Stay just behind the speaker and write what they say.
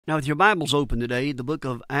Now, with your Bibles open today, the book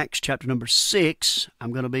of Acts chapter number 6,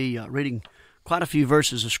 I'm going to be reading quite a few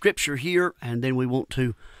verses of Scripture here, and then we want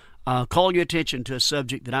to call your attention to a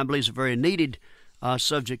subject that I believe is a very needed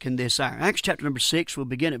subject in this hour. Acts chapter number 6, we'll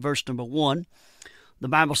begin at verse number 1. The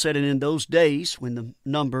Bible said, "And in those days, when the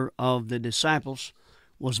number of the disciples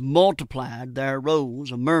was multiplied, there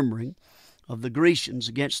arose a murmuring of the Grecians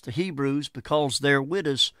against the Hebrews, because their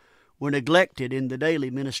widows were neglected in the daily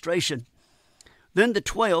ministration. Then the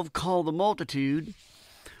 12 called the multitude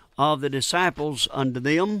of the disciples unto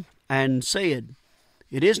them, and said,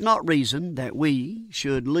 It is not reason that we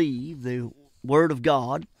should leave the word of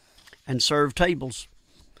God, and serve tables.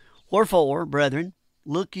 Wherefore, brethren,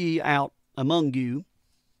 look ye out among you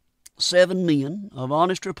 7 men of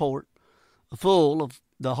honest report, full of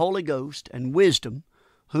the Holy Ghost and wisdom,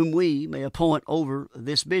 whom we may appoint over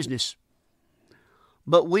this business.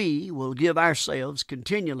 But we will give ourselves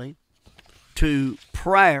continually to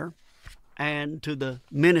prayer and to the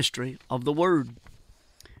ministry of the word."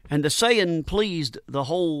 And the saying pleased the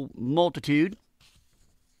whole multitude,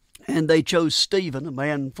 and they chose Stephen, a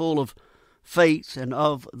man full of faith and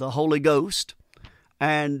of the Holy Ghost,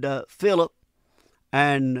 and Philip,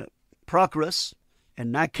 and Prochorus,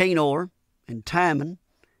 and Nicanor, and Timon,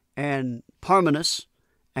 and Parmenas,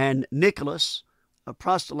 and Nicholas, a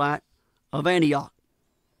proselyte of Antioch.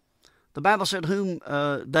 The Bible said, whom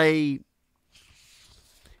they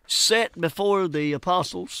set before the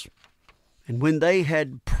apostles, and when they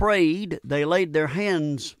had prayed, they laid their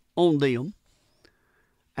hands on them,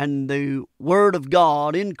 and the word of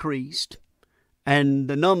God increased, and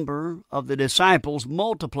the number of the disciples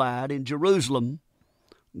multiplied in Jerusalem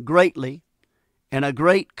greatly, and a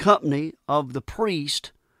great company of the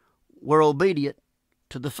priests were obedient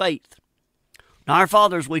to the faith. Now, our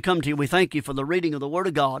Father, as we come to you, we thank you for the reading of the Word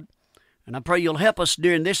of God. And I pray you'll help us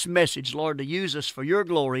during this message, Lord, to use us for your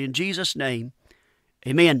glory. In Jesus' name,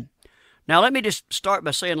 amen. Now, let me just start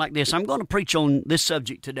by saying like this. I'm going to preach on this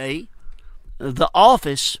subject today, the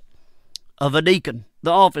office of a deacon.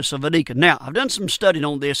 The office of a deacon. Now, I've done some studying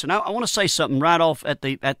on this, and I want to say something right off at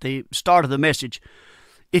the start of the message.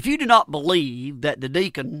 If you do not believe that the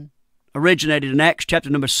deacon originated in Acts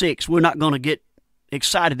chapter number 6, we're not going to get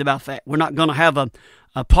excited about that. We're not going to have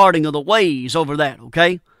a parting of the ways over that,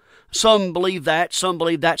 okay? Some believe that. Some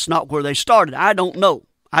believe that's not where they started. I don't know.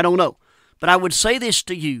 But I would say this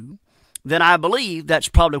to you, that I believe that's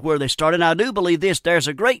probably where they started. And I do believe this. There's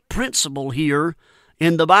a great principle here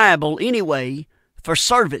in the Bible anyway for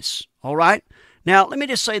service, all right? Now, let me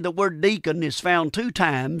just say the word deacon is found 2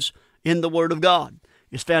 times in the Word of God.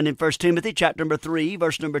 It's found in 1 Timothy chapter number 3,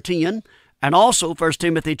 verse number 10, and also 1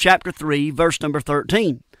 Timothy chapter 3, verse number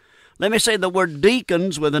 13. Let me say the word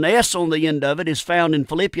deacons with an S on the end of it is found in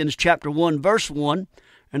Philippians chapter 1, verse 1,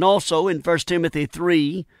 and also in 1 Timothy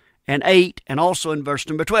 3 and 8, and also in verse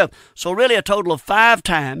number 12. So really a total of 5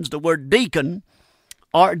 times the word deacon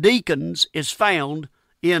or deacons is found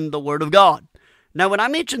in the Word of God. Now, when I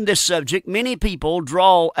mention this subject, many people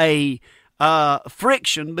draw a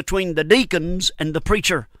friction between the deacons and the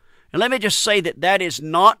preacher. And let me just say that is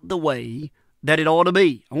not the way that it ought to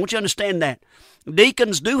be. I want you to understand that.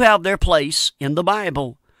 Deacons do have their place in the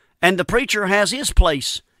Bible, and the preacher has his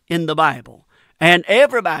place in the Bible. And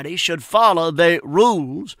everybody should follow the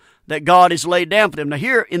rules that God has laid down for them. Now,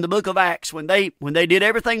 here in the book of Acts, when they did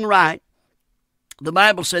everything right, the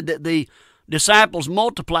Bible said that the disciples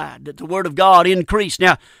multiplied, that the word of God increased.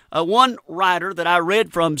 Now, one writer that I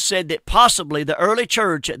read from said that possibly the early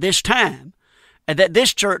church at this time, and that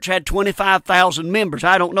this church had 25,000 members.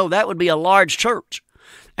 I don't know. That would be a large church.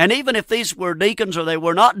 And even if these were deacons or they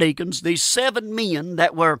were not deacons, these 7 men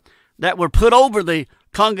that were put over the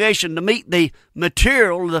congregation to meet the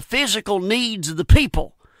material, the physical needs of the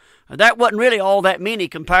people, that wasn't really all that many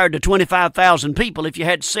compared to 25,000 people if you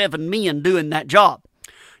had 7 men doing that job.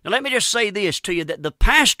 Now, let me just say this to you, that the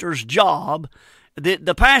pastor's job,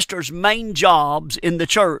 the pastor's main jobs in the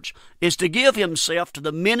church is to give himself to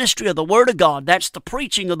the ministry of the Word of God. That's the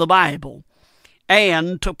preaching of the Bible.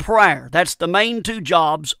 And to prayer. That's the main 2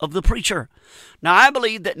 jobs of the preacher. Now, I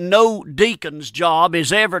believe that no deacon's job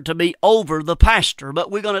is ever to be over the pastor,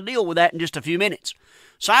 but we're going to deal with that in just a few minutes.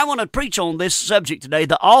 So I want to preach on this subject today,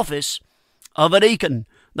 the office of a deacon.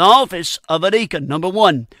 The office of a deacon. Number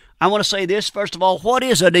 1, I want to say this, first of all, what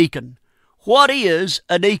is a deacon? What is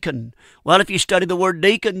a deacon? Well, if you study the word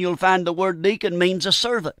deacon, you'll find the word deacon means a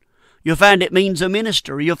servant. You'll find it means a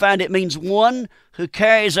minister. You'll find it means one who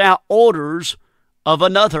carries out orders of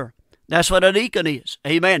another. That's what a deacon is.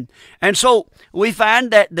 Amen. And so we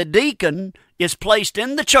find that the deacon is placed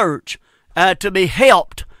in the church to be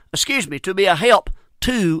a help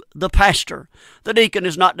to the pastor. The deacon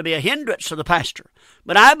is not to be a hindrance to the pastor.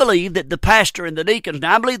 But I believe that the pastor and the deacons,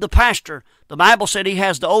 now I believe the pastor, the Bible said he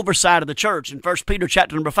has the oversight of the church in 1 Peter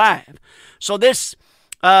chapter number 5. So this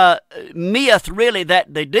myth really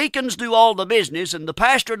that the deacons do all the business and the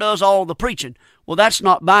pastor does all the preaching, well, that's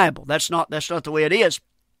not Bible. That's not the way it is.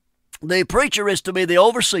 The preacher is to be the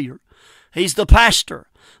overseer. He's the pastor.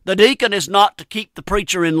 The deacon is not to keep the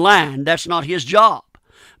preacher in line. That's not his job.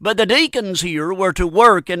 But the deacons here were to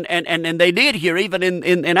work, and they did here, even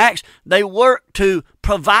in Acts, they worked to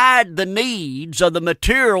provide the needs of the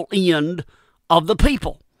material end of the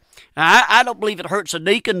people. Now, I don't believe it hurts a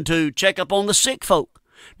deacon to check up on the sick folk.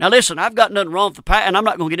 Now listen, I've got nothing wrong with the pastor, and I'm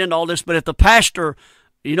not going to get into all this, but if the pastor,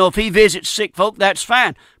 if he visits sick folk, that's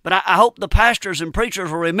fine. But I hope the pastors and preachers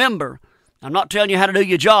will remember, I'm not telling you how to do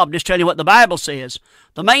your job, I'm just telling you what the Bible says.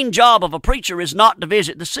 The main job of a preacher is not to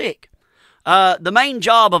visit the sick. The main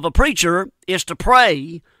job of a preacher is to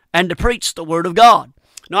pray and to preach the Word of God.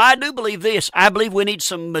 Now, I do believe this. I believe we need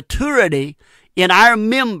some maturity in our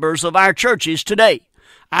members of our churches today.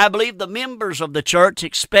 I believe the members of the church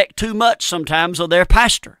expect too much sometimes of their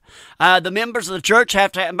pastor. The members of the church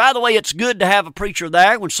have to, and by the way, it's good to have a preacher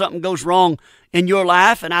there when something goes wrong in your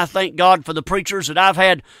life, and I thank God for the preachers that I've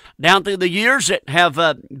had down through the years that have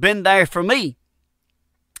been there for me.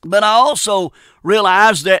 But I also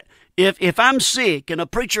realize that if I'm sick and a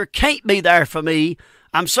preacher can't be there for me,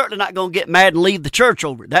 I'm certainly not going to get mad and leave the church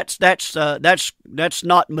over it. That's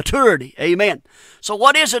not maturity. Amen. So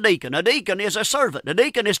what is a deacon? A deacon is a servant. A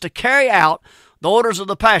deacon is to carry out the orders of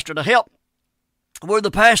the pastor, to help where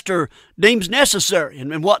the pastor deems necessary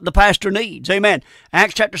and what the pastor needs. Amen.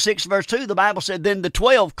 Acts chapter 6 verse 2, the Bible said, Then the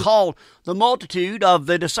 12 called the multitude of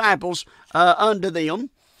the disciples unto them,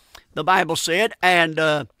 the Bible said, and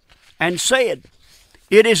said,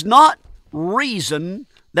 It is not reason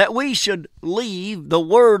that we should leave the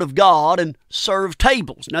Word of God and serve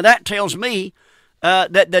tables. Now that tells me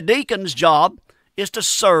that the deacon's job is to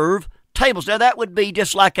serve tables. Now that would be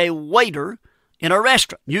just like a waiter in a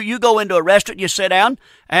restaurant. You go into a restaurant, you sit down,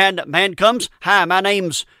 and a man comes, Hi, my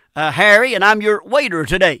name's Harry, and I'm your waiter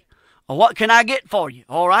today. Well, what can I get for you?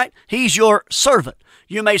 All right? He's your servant.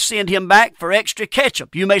 You may send him back for extra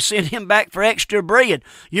ketchup. You may send him back for extra bread.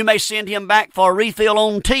 You may send him back for a refill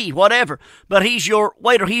on tea, whatever. But he's your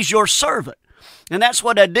waiter. He's your servant. And that's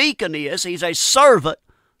what a deacon is. He's a servant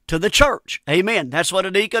to the church. Amen. That's what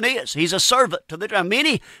a deacon is. He's a servant to the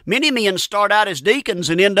church. Many men start out as deacons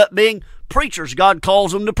and end up being preachers. God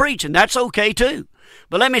calls them to preach, and that's okay too.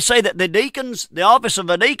 But let me say that the office of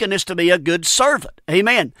a deacon is to be a good servant.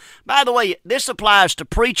 Amen. By the way, this applies to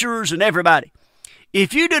preachers and everybody.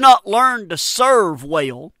 If you do not learn to serve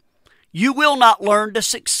well, you will not learn to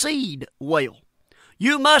succeed well.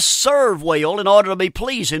 You must serve well in order to be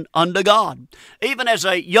pleasing unto God. Even as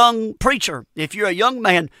a young preacher, if you're a young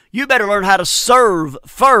man, you better learn how to serve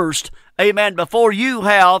first, amen, before you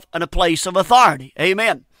have a place of authority.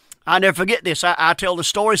 Amen. I never forget this. I tell the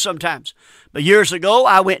story sometimes. But years ago,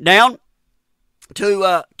 I went down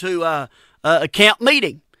to a camp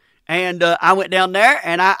meeting. And I went down there,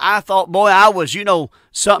 and I thought, boy, I was,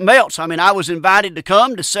 something else. I mean, I was invited to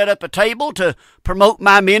come to set up a table to promote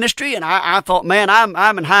my ministry, and I thought, man,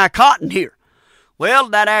 I'm in high cotton here. Well,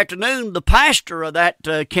 that afternoon, the pastor of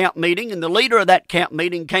that camp meeting and the leader of that camp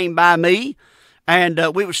meeting came by me, and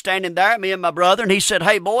we were standing there, me and my brother, and he said,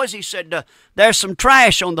 hey, boys, he said, there's some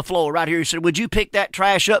trash on the floor right here. He said, would you pick that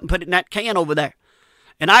trash up and put it in that can over there?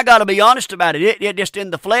 And I got to be honest about it. It just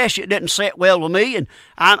in the flesh, it didn't sit well with me. And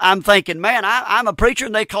I'm thinking, man, I'm a preacher,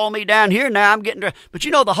 and they call me down here. Now I'm getting to... But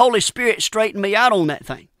the Holy Spirit straightened me out on that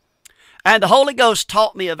thing. And the Holy Ghost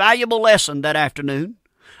taught me a valuable lesson that afternoon.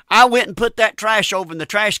 I went and put that trash over in the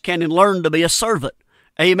trash can and learned to be a servant.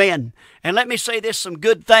 Amen. And let me say this, some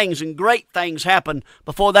good things and great things happened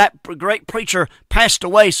before that great preacher passed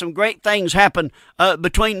away. Some great things happened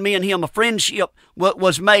between me and him. A friendship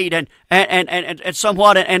was made and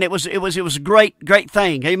somewhat, and it was a great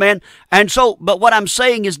thing. Amen. And so, but what I'm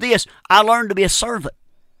saying is this, I learned to be a servant.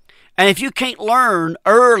 And if you can't learn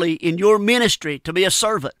early in your ministry to be a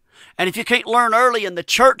servant, and if you can't learn early in the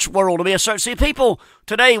church world to be a servant, see, people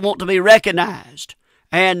today want to be recognized.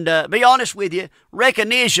 And be honest with you,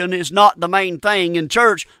 recognition is not the main thing in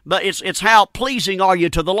church, but it's how pleasing are you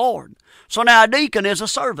to the Lord. So now a deacon is a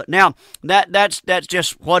servant. Now that's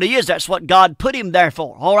just what he is. That's what God put him there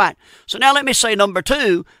for. All right. So now let me say number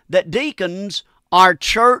 2, that deacons are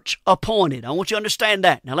church appointed. I want you to understand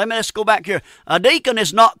that. Now let's go back here. A deacon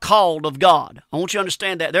is not called of God. I want you to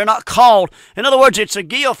understand that. They're not called. In other words, it's a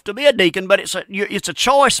gift to be a deacon, but it's a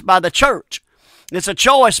choice by the church. It's a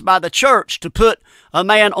choice by the church to put a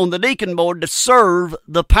man on the deacon board to serve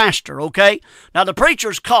the pastor, okay? Now, the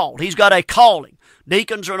preacher's called. He's got a calling.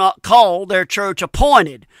 Deacons are not called. They're church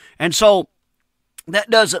appointed. And so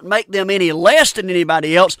that doesn't make them any less than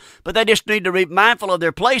anybody else, but they just need to be mindful of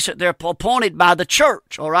their place that they're appointed by the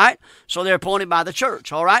church, all right? So they're appointed by the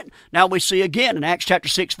church, all right? Now we see again in Acts chapter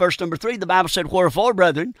 6, verse number 3, the Bible said, "Wherefore,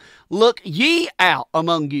 brethren, look ye out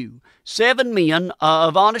among you 7 men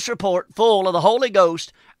of honest report, full of the Holy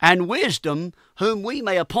Ghost and wisdom, whom we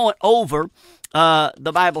may appoint over,"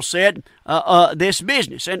 the Bible said, this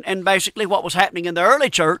business. And basically what was happening in the early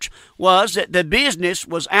church was that the business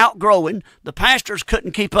was outgrowing. The pastors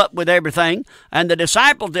couldn't keep up with everything, and the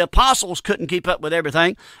disciples, the apostles, couldn't keep up with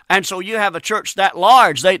everything. And so you have a church that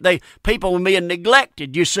large, people were being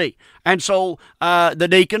neglected, you see. And so the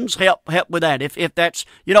deacons help with that, if that's,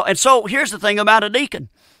 and so here's the thing about a deacon.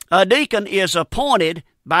 A deacon is appointed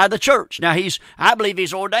by the church. Now I believe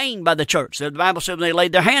he's ordained by the church. The Bible said when they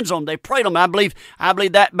laid their hands on him, they prayed on him. I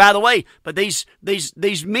believe that, by the way. But these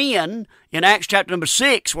men in Acts chapter number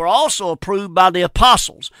 6 were also approved by the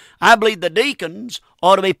apostles. I believe the deacons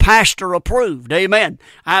ought to be pastor approved. Amen.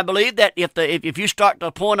 I believe that if you start to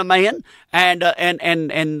appoint a man and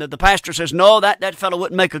the pastor says, no, that fellow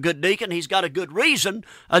wouldn't make a good deacon, he's got a good reason,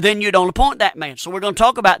 then you don't appoint that man. So we're going to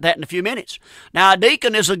talk about that in a few minutes. Now, a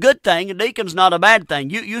deacon is a good thing. A deacon's not a bad thing.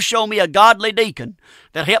 You show me a godly deacon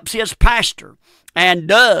that helps his pastor and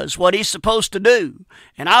does what he's supposed to do,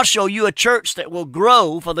 and I'll show you a church that will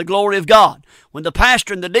grow for the glory of God. When the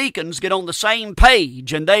pastor and the deacons get on the same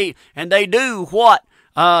page and they do what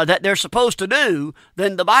that they're supposed to do,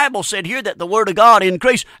 then the Bible said here that the Word of God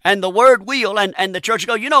increase, and the Word will, and the church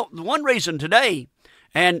go. The one reason today,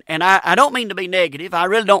 and I don't mean to be negative, I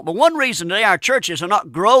really don't, but one reason today our churches are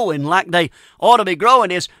not growing like they ought to be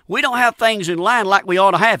growing is we don't have things in line like we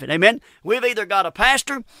ought to have it. Amen? We've either got a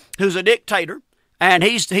pastor who's a dictator, and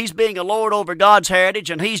he's being a lord over God's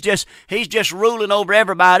heritage, and he's just ruling over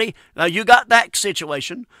everybody. You got that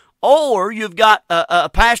situation. Or you've got a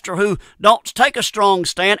pastor who don't take a strong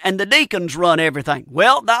stand, and the deacons run everything.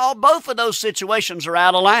 Well, both of those situations are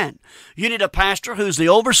out of line. You need a pastor who's the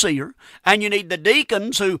overseer, and you need the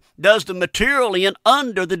deacons who does the material in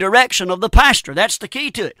under the direction of the pastor. That's the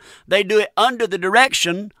key to it. They do it under the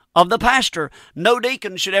direction of the pastor. No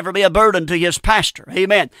deacon should ever be a burden to his pastor.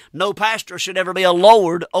 Amen. No pastor should ever be a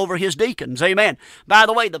lord over his deacons. Amen. By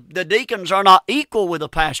the way, the deacons are not equal with the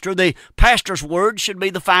pastor. The pastor's word should be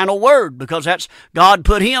the final word, because that's God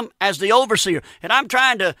put him as the overseer. And I'm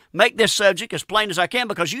trying to make this subject as plain as I can,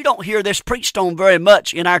 because you don't hear this preached on very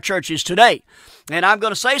much in our churches today. And I'm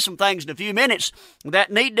going to say some things in a few minutes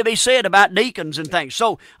that need to be said about deacons and things.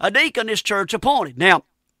 So a deacon is church appointed. Now,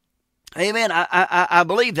 amen. I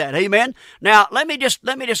believe that. Amen. Now, let me just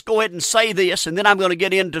go ahead and say this, and then I'm going to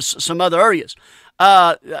get into some other areas.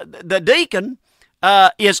 The deacon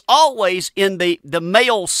is always in the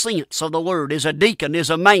male sense of the word. Is a deacon, is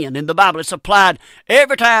a man. In the Bible, it's applied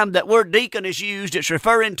every time that word deacon is used, it's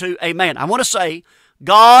referring to a man. I want to say,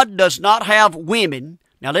 God does not have women.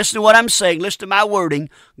 Now, listen to what I'm saying. Listen to my wording.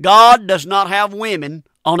 God does not have women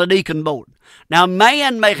on a deacon board. Now,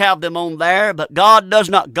 man may have them on there, but God does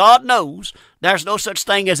not. God knows there's no such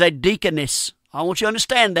thing as a deaconess. I want you to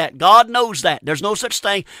understand that. God knows that. There's no such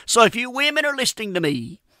thing. So if you women are listening to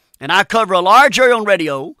me, and I cover a large area on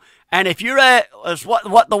radio, and if you're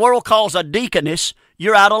what the world calls a deaconess,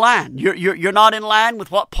 you're out of line. You're not in line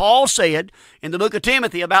with what Paul said in the book of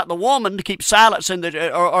Timothy about the woman to keep silence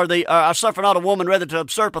or suffer not a woman rather to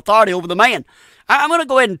usurp authority over the man. I'm going to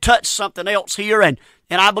go ahead and touch something else here, and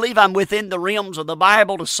I believe I'm within the realms of the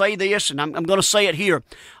Bible to say this, and I'm going to say it here.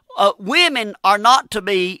 Women are not to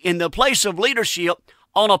be in the place of leadership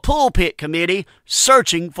on a pulpit committee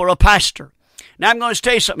searching for a pastor. Now, I'm going to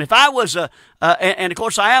tell you something. If I was and of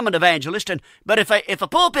course I am an evangelist, but if a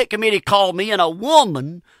pulpit committee called me and a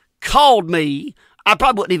woman called me, I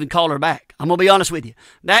probably wouldn't even call her back. I'm going to be honest with you.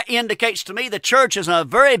 That indicates to me the church is in a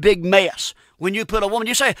very big mess. When you put a woman,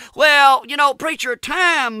 you say, well, preacher,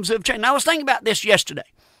 times have changed. Now, I was thinking about this yesterday.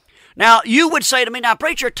 Now, you would say to me, now,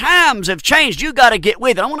 preacher, times have changed. You got to get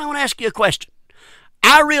with it. I want to ask you a question.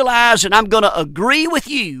 I realize and I'm going to agree with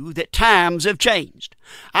you that times have changed.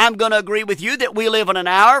 I'm going to agree with you that we live in an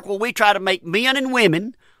hour where we try to make men and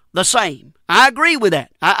women the same. I agree with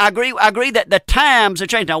that. I agree that the times have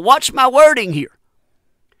changed. Now, watch my wording here.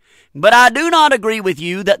 But I do not agree with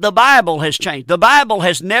you that the Bible has changed. The Bible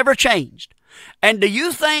has never changed. And do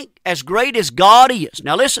you think, as great as God is,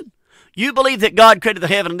 now listen, you believe that God created the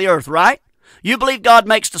heaven and the earth, right? You believe God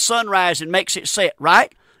makes the sun rise and makes it set,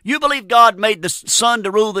 right? You believe God made the sun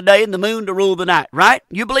to rule the day and the moon to rule the night, right?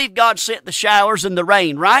 You believe God sent the showers and the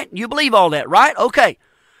rain, right? You believe all that, right? Okay.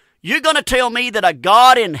 You're going to tell me that a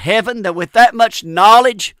God in heaven that with that much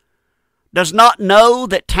knowledge does not know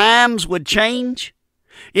that times would change?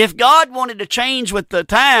 If God wanted to change with the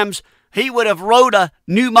times, He would have wrote a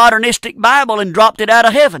new modernistic Bible and dropped it out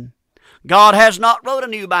of heaven. God has not wrote a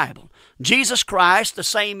new Bible. Jesus Christ, the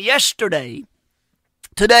same yesterday,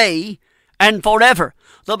 today, and forever.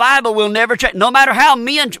 The Bible will never change. No matter how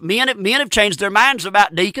men have changed their minds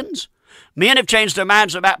about deacons. Men have changed their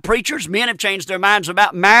minds about preachers. Men have changed their minds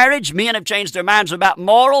about marriage. Men have changed their minds about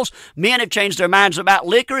morals. Men have changed their minds about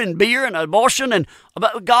liquor and beer and abortion.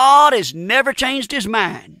 But God has never changed His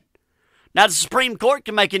mind. Now the Supreme Court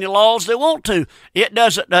can make any laws they want to. It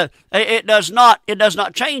doesn't. It does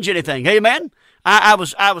not change anything. Amen. I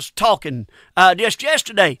was talking just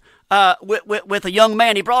yesterday with a young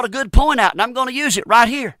man. He brought a good point out, and I'm going to use it right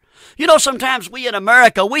here. You know, sometimes we in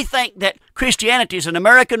America, we think that Christianity is an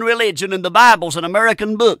American religion and the Bible's an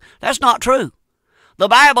American book. That's not true. The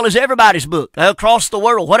Bible is everybody's book across the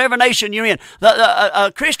world, whatever nation you're in.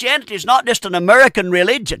 Christianity is not just an American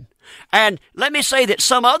religion. And let me say that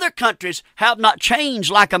some other countries have not changed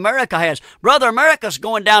like America has. Brother, America's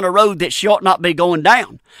going down a road that she ought not be going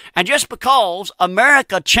down. And just because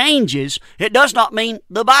America changes, it does not mean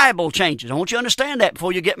the Bible changes. I want you to understand that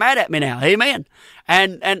before you get mad at me now. Amen.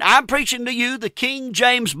 And I'm preaching to you the King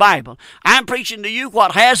James Bible. I'm preaching to you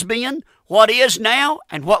what has been, what is now,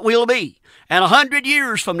 and what will be. And 100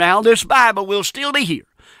 years from now, this Bible will still be here.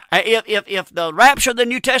 If the rapture of the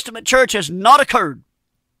New Testament church has not occurred,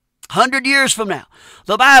 100 years from now,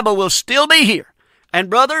 the Bible will still be here. And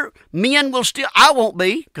brother, men will still, I won't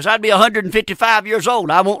be, because I'd be 155 years old.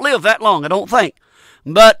 I won't live that long, I don't think.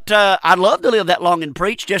 But I'd love to live that long and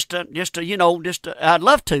preach, I'd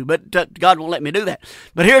love to, but God won't let me do that.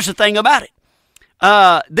 But here's the thing about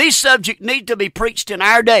it. These subjects need to be preached in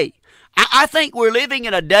our day. I think we're living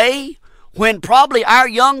in a day when probably our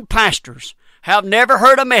young pastors have never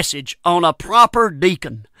heard a message on a proper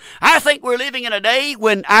deacon. I think we're living in a day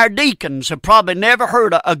when our deacons have probably never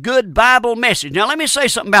heard a good Bible message. Now, let me say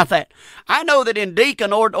something about that. I know that in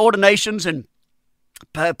deacon ordinations and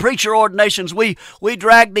preacher ordinations, we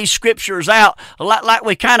drag these scriptures out like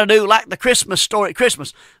we kind of do, like the Christmas story at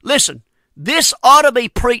Christmas. Listen, this ought to be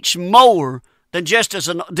preached more than just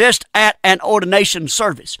at an ordination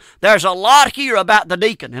service. There's a lot here about the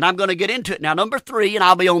deacon, and I'm going to get into it now. Number 3, and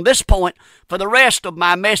I'll be on this point for the rest of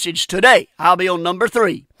my message today. I'll be on number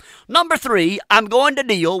 3. Number 3, I'm going to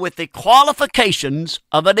deal with the qualifications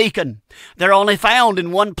of a deacon. They're only found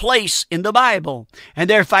in one place in the Bible, and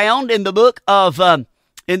they're found in the book of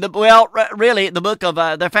they're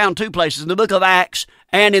found 2 places, in the book of Acts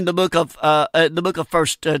and in the book of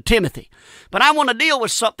First Timothy. But I want to deal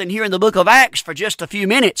with something here in the book of Acts for just a few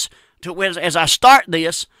minutes as I start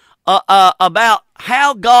this about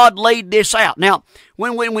how God laid this out. Now,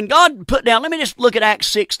 when God put down, let me just look at Acts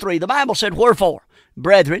 6:3. The Bible said, "Wherefore,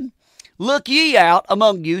 brethren, look ye out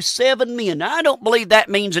among you 7 men." Now, I don't believe that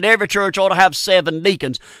means that every church ought to have 7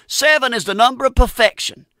 deacons. 7 is the number of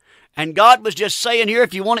perfection. And God was just saying here,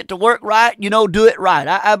 if you want it to work right, do it right.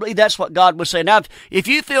 I believe that's what God was saying. Now, if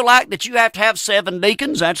you feel like that you have to have 7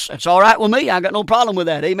 deacons, that's all right with me. I got no problem with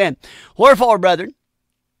that. Amen. "Wherefore, brethren,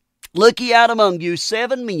 look ye out among you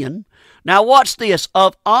 7 men." Now, watch this,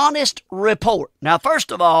 "of honest report." Now, first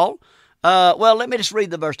of all, let me just read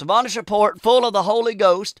the verse. "Of honest report, full of the Holy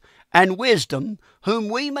Ghost and wisdom, whom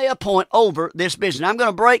we may appoint over this business." Now, I'm going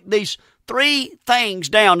to break these 3 things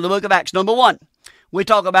down in the book of Acts. Number 1. We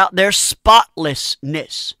talk about their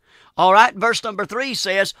spotlessness. All right, verse number 3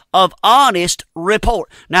 says, "of honest report."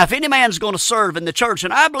 Now, if any man's going to serve in the church,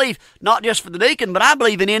 and I believe not just for the deacon, but I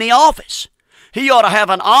believe in any office, he ought to have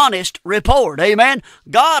an honest report. Amen.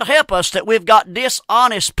 God help us that we've got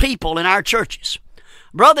dishonest people in our churches.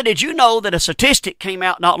 Brother, did you know that a statistic came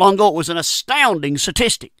out not long ago? It was an astounding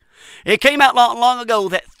statistic. It came out not long ago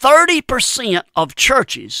that 30% of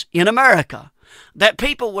churches in America, that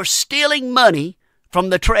people were stealing money from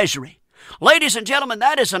the treasury. Ladies and gentlemen,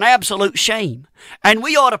 that is an absolute shame. And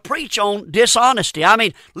we ought to preach on dishonesty. I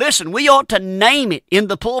mean, listen, we ought to name it in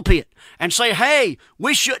the pulpit and say, hey,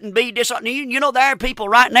 we shouldn't be dishonest. You know, there are people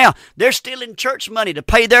right now, they're stealing church money to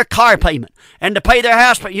pay their car payment and to pay their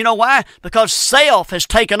house payment. You know why? Because self has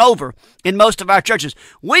taken over in most of our churches.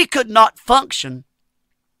 We could not function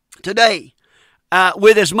today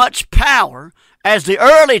with as much power as the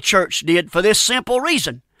early church did for this simple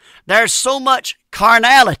reason. There's so much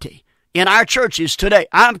carnality in our churches today.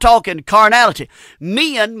 I'm talking carnality.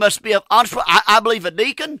 Men must be honest. I believe a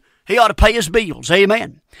deacon, He ought to pay his bills.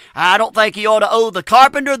 Amen. I don't think he ought to owe the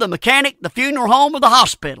carpenter, the mechanic, the funeral home, or the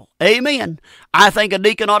hospital. Amen. I think a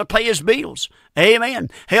deacon ought to pay his bills. Amen.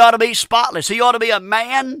 He ought to be spotless. He ought to be a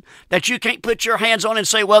man that you can't put your hands on and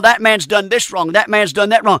say, well, that man's done this wrong, that man's done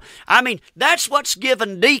that wrong. I mean, that's what's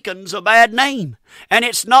given deacons a bad name. And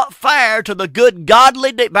it's not fair to the good,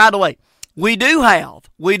 godly, by the way, we do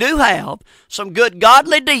have some good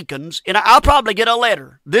godly deacons, and I'll probably get a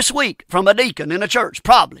letter this week from a deacon in a church,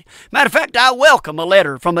 probably. Matter of fact, I welcome a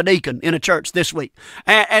letter from a deacon in a church this week.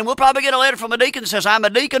 And we'll probably get a letter from a deacon that says, I'm a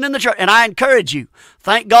deacon in the church, and I encourage you.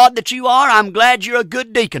 Thank God that you are. I'm glad you're a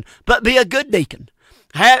good deacon, but be a good deacon.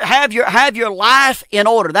 Have your life in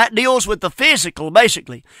order. That deals with the physical,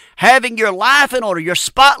 basically. Having your life in order, your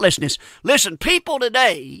spotlessness. Listen, people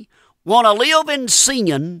today want to live in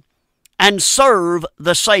sin and serve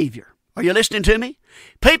the Savior. Are you listening to me?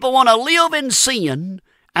 People want to live in sin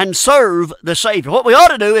and serve the Savior. What we ought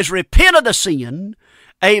to do is repent of the sin,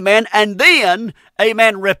 amen, and then,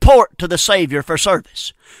 amen, report to the Savior for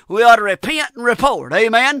service. We ought to repent and report,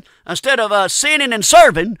 amen. Instead of sinning and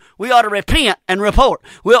serving, we ought to repent and report.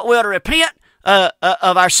 We ought to repent of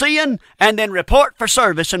our sin and then report for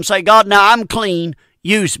service and say, God, now I'm clean.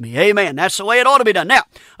 Use me. Amen. That's the way it ought to be done. Now,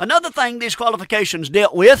 another thing these qualifications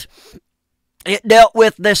dealt with, it dealt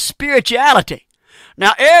with the spirituality.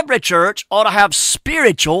 Now, every church ought to have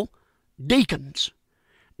spiritual deacons.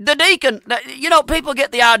 The deacon, people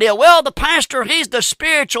get the idea, well, the pastor, he's the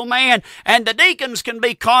spiritual man, and the deacons can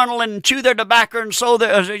be carnal and chew their tobacco and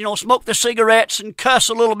smoke the cigarettes and cuss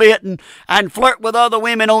a little bit and flirt with other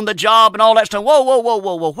women on the job and all that stuff.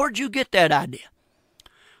 Whoa. Where'd you get that idea?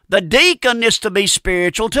 The deacon is to be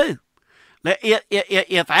spiritual too.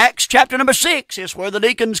 If Acts chapter number 6 is where the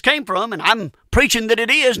deacons came from, and I'm preaching that it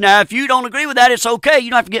is, now if you don't agree with that, it's okay. You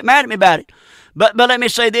don't have to get mad at me about it. But let me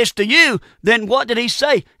say this to you, then what did he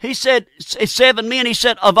say? He said, 7 men, he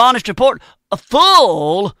said, of honest report,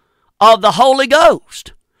 full of the Holy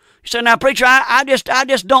Ghost. He said, now preacher, I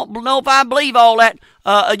just don't know if I believe all that,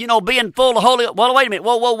 being full of Holy Ghost. Well, wait a minute,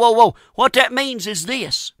 whoa. What that means is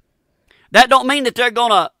this. That don't mean that they're going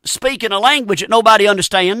to speak in a language that nobody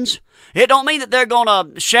understands. It don't mean that they're going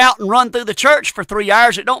to shout and run through the church for 3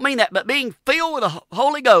 hours. It don't mean that. But being filled with the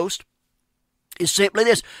Holy Ghost is simply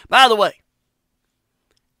this. By the way,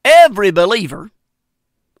 every believer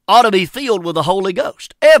ought to be filled with the Holy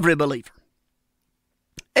Ghost. Every believer.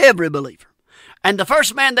 Every believer. And the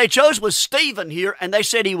first man they chose was Stephen here, and they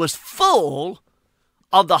said he was full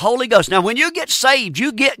of the Holy Ghost. Now, when you get saved,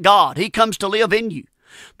 you get God. He comes to live in you.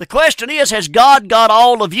 The question is, has God got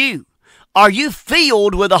all of you? Are you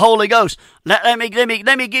filled with the Holy Ghost? Let me give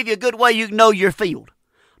you a good way you can know you're filled.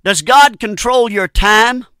 Does God control your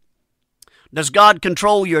time? Does God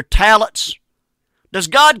control your talents? Does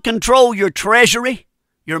God control your treasury,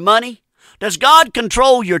 your money? Does God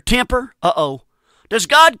control your temper? Uh-oh. Does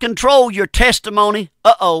God control your testimony?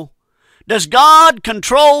 Uh-oh. Does God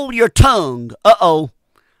control your tongue? Uh-oh.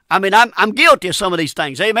 I mean, I'm guilty of some of these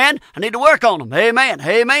things. Amen. I need to work on them. Amen.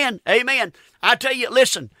 I tell you,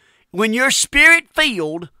 listen, when you're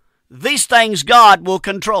spirit-filled, these things God will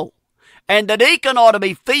control. And the deacon ought to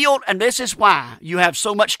be filled, and this is why you have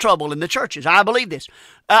so much trouble in the churches. I believe this.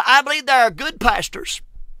 I believe there are good pastors.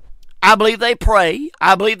 I believe they pray.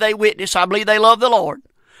 I believe they witness. I believe they love the Lord.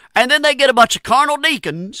 And then they get a bunch of carnal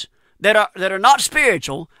deacons that are not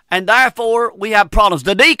spiritual, and therefore we have problems.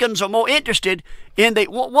 The deacons are more interested in the...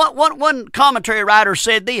 One commentary writer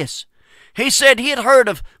said this. He said he had heard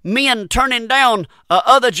of men turning down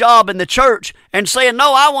other job in the church and saying,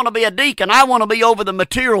 no, I want to be a deacon. I want to be over the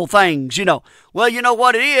material things, Well, you know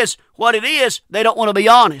what it is? What it is, they don't want to be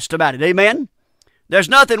honest about it. Amen? There's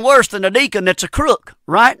nothing worse than a deacon that's a crook,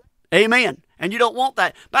 right? Amen. And you don't want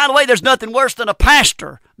that. By the way, there's nothing worse than a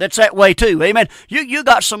pastor that's that way too. Amen. You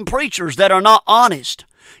got some preachers that are not honest.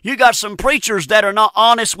 You got some preachers that are not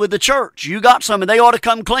honest with the church. You got some, and they ought to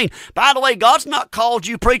come clean. By the way, God's not called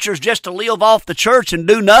you preachers just to live off the church and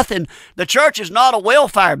do nothing. The church is not a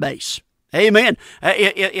welfare base. Amen.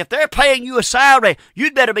 If they're paying you a salary,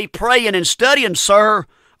 you'd better be praying and studying, sir.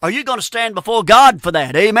 Are you going to stand before God for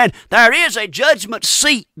that? Amen. There is a judgment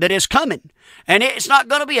seat that is coming. And it's not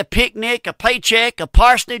going to be a picnic, a paycheck, a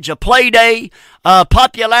parsonage, a play day,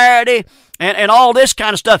 popularity, and all this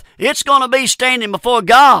kind of stuff. It's going to be standing before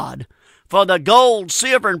God for the gold,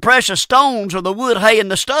 silver, and precious stones or the wood, hay, and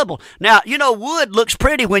the stubble. Now, wood looks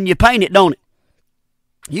pretty when you paint it, don't it?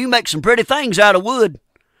 You make some pretty things out of wood,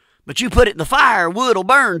 but you put it in the fire, wood will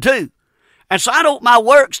burn too. And so I don't want my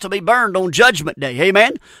works to be burned on Judgment Day.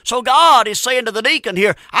 Amen? So God is saying to the deacon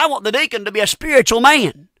here, I want the deacon to be a spiritual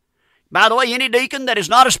man. By the way, any deacon that is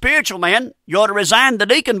not a spiritual man, you ought to resign the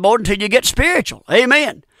deacon board until you get spiritual.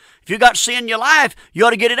 Amen. If you got sin in your life, you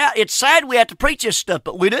ought to get it out. It's sad we have to preach this stuff,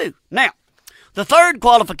 but we do. Now, the third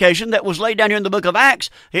qualification that was laid down here in the book of Acts,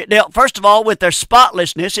 it dealt, first of all, with their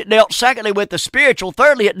spotlessness. It dealt, secondly, with the spiritual.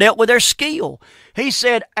 Thirdly, it dealt with their skill. He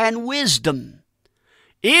said, and wisdom.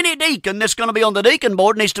 Any deacon that's going to be on the deacon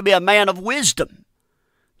board needs to be a man of wisdom.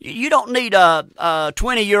 You don't need a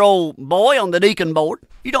 20-year-old boy on the deacon board.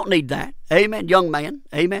 You don't need that. Amen. Young man.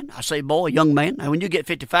 Amen. I say boy, young man. And when you get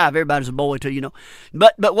 55, everybody's a boy too, you know.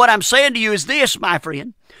 But what I'm saying to you is this, my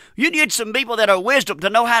friend. You need some people that are wisdom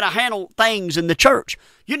to know how to handle things in the church.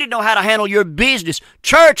 You need to know how to handle your business.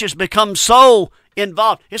 Church has become so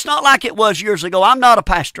involved. It's not like it was years ago. I'm not a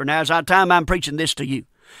pastor now. As the time I'm preaching this to you.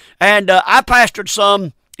 And I pastored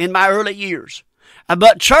some in my early years.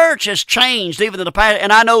 But church has changed even in the past.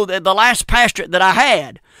 And I know that the last pastorate that I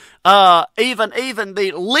had, even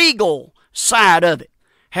the legal side of it,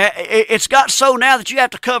 it's got so now that you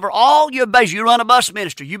have to cover all your bases. You run a bus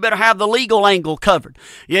ministry, you better have the legal angle covered.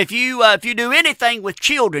 If you do anything with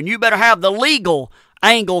children, you better have the legal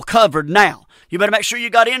angle covered now. You better make sure you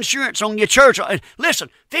got insurance on your church. Listen,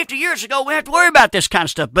 50 years ago, we have to worry about this kind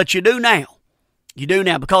of stuff, but you do now. You do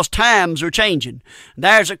now because times are changing.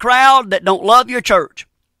 There's a crowd that don't love your church.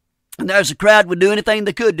 And there's a crowd would do anything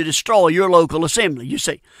they could to destroy your local assembly, you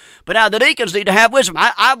see. But now the deacons need to have wisdom.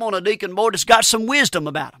 I want a deacon board that's got some wisdom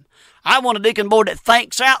about them. I want a deacon board that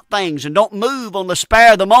thinks out things and don't move on the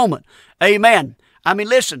spur of the moment. Amen. I mean,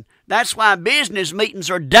 listen, that's why business meetings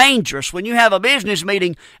are dangerous. When you have a business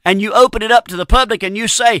meeting and you open it up to the public and you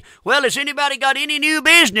say, well, has anybody got any new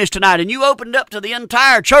business tonight? And you open it up to the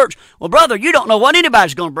entire church. Well, brother, you don't know what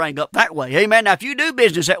anybody's going to bring up that way. Amen. Now, if you do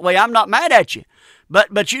business that way, I'm not mad at you.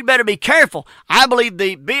 But you better be careful. I believe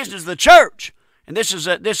the business of the church, and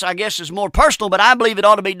this I guess is more personal, but I believe it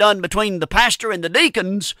ought to be done between the pastor and the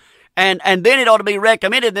deacons, and then it ought to be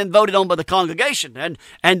recommended and voted on by the congregation.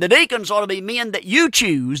 And the deacons ought to be men that you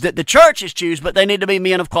choose, that the churches choose, but they need to be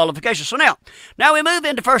men of qualification. So now we move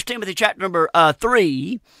into 1 Timothy chapter number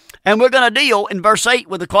 3, and we're going to deal in verse 8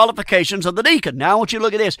 with the qualifications of the deacon. Now I want you to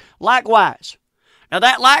look at this. Likewise. Now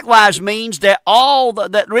that likewise means that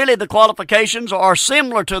that really the qualifications are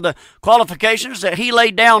similar to the qualifications that he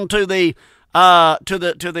laid down to the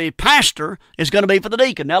pastor is going to be for the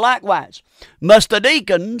deacon. Now likewise, must the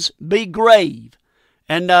deacons be grave,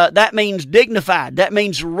 and that means dignified. That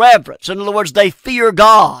means reverence. In other words, they fear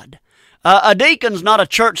God. A deacon's not a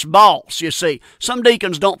church boss, you see. Some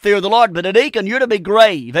deacons don't fear the Lord, but a deacon, you're to be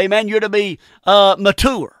grave. Amen. You're to be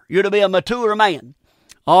mature. You're to be a mature man.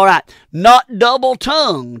 All right, not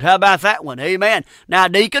double-tongued. How about that one? Amen. Now,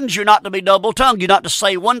 deacons, you're not to be double-tongued. You're not to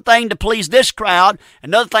say one thing to please this crowd,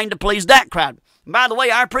 another thing to please that crowd. And by the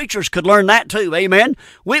way, our preachers could learn that too. Amen.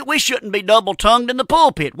 We shouldn't be double-tongued in the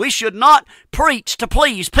pulpit. We should not preach to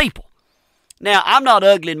please people. Now, I'm not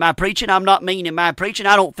ugly in my preaching. I'm not mean in my preaching.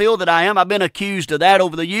 I don't feel that I am. I've been accused of that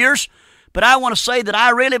over the years. But I want to say that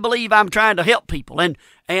I really believe I'm trying to help people.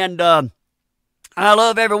 And I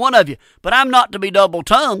love every one of you, but I'm not to be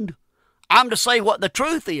double-tongued. I'm to say what the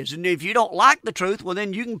truth is. And if you don't like the truth, well,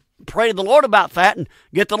 then you can pray to the Lord about that and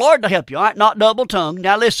get the Lord to help you. All right, not double-tongued.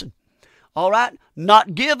 Now listen, all right,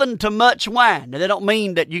 not given to much wine. Now, that don't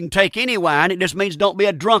mean that you can take any wine. It just means don't be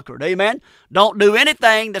a drunkard. Amen? Don't do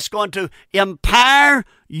anything that's going to impair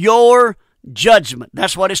your judgment.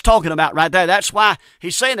 That's what it's talking about right there. That's why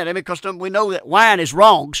he's saying that, because we know that wine is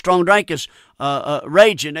wrong. Strong drink is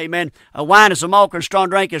raging. Amen. Wine is a mocker, and strong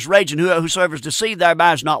drink is raging. Whosoever is deceived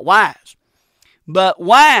thereby is not wise. But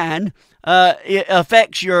wine it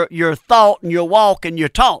affects your thought and your walk and your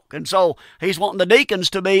talk. And so he's wanting the deacons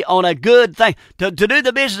to be on a good thing. To do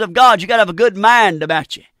the business of God, you got to have a good mind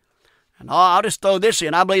about you. And I'll just throw this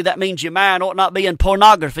in. I believe that means your mind ought not be in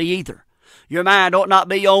pornography either. Your mind ought not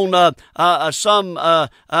be on the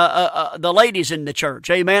ladies in the church.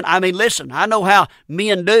 Amen. I mean, listen, I know how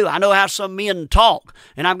men do. I know how some men talk.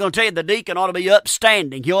 And I'm going to tell you, the deacon ought to be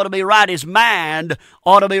upstanding. He ought to be right. His mind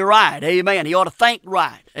ought to be right. Amen. He ought to think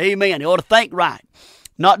right. Amen. He ought to think right.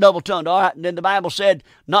 Not double-tongued. All right. And then the Bible said,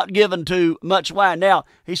 not given to much wine. Now,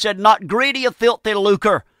 he said, not greedy of filthy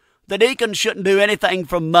lucre. The deacon shouldn't do anything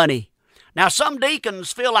for money. Now, some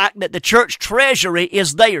deacons feel like that the church treasury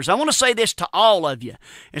is theirs. I want to say this to all of you,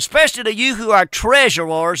 especially to you who are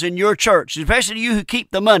treasurers in your church, especially to you who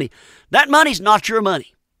keep the money. That money's not your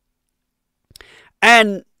money.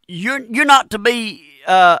 And you're not to be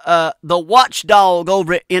the watchdog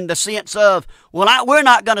over it in the sense of, well, we're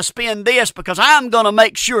not going to spend this because I'm going to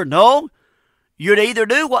make sure. No, you're to either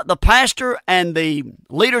do what the pastor and the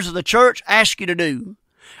leaders of the church ask you to do,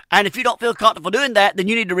 And if you don't feel comfortable doing that, then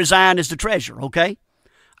you need to resign as the treasurer, okay?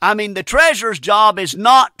 I mean, the treasurer's job is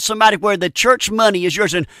not somebody where the church money is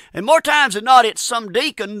yours. And more times than not, it's some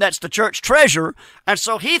deacon that's the church treasurer. And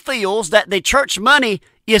so he feels that the church money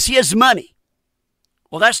is his money.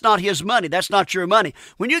 Well, that's not his money. That's not your money.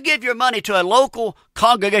 When you give your money to a local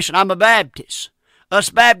congregation, I'm a Baptist. Us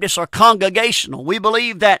Baptists are congregational. We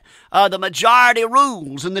believe that the majority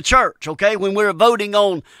rules in the church, okay? When we're voting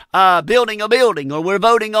on building a building, or we're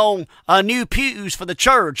voting on new pews for the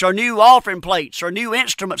church, or new offering plates, or new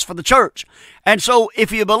instruments for the church. And so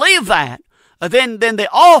if you believe that, then the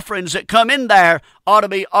offerings that come in there ought to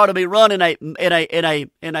be run in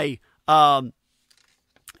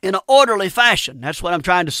an orderly fashion. That's what I'm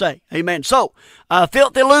trying to say. Amen. So,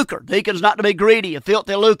 filthy lucre. Deacons not to be greedy of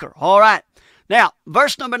filthy lucre. All right. Now,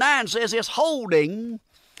 verse number 9 says, is holding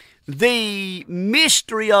the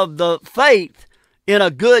mystery of the faith in a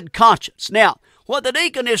good conscience. Now, what the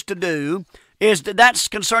deacon is to do is that's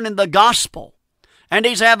concerning the gospel. And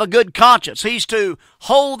he's to have a good conscience. He's to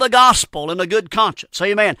hold the gospel in a good conscience.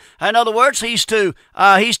 Amen. In other words, he's to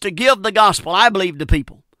give the gospel, I believe, to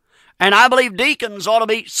people. And I believe deacons ought to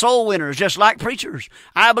be soul winners, just like preachers.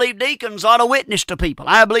 I believe deacons ought to witness to people.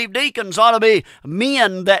 I believe deacons ought to be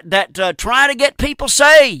men that try to get people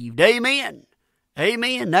saved. Amen.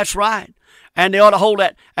 Amen. That's right. And they ought to hold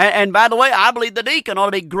that. And by the way, I believe the deacon ought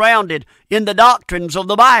to be grounded in the doctrines of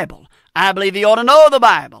the Bible. I believe he ought to know the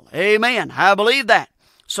Bible. Amen. I believe that.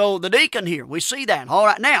 So the deacon here, we see that. All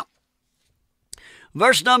right, now,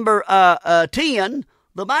 verse number 10,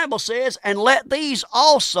 the Bible says, and let these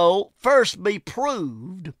also first be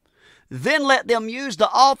proved, then let them use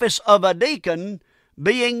the office of a deacon,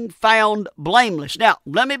 being found blameless. Now,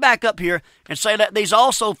 let me back up here and say let these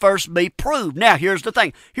also first be proved. Now, here's the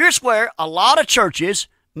thing. Here's where a lot of churches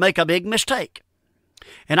make a big mistake.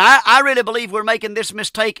 And I really believe we're making this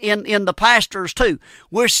mistake in the pastors too.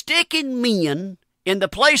 We're sticking men in the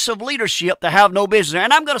place of leadership that have no business there.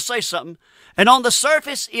 And I'm going to say something, and on the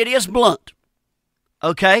surface, it is blunt.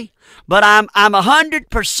 Okay? But I'm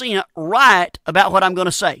 100% right about what I'm going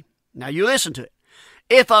to say. Now, you listen to it.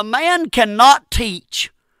 If a man cannot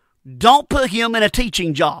teach, don't put him in a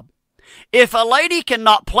teaching job. If a lady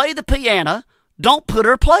cannot play the piano, don't put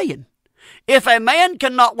her playing. If a man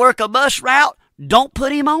cannot work a bus route, don't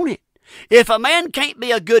put him on it. If a man can't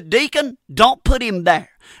be a good deacon, don't put him there.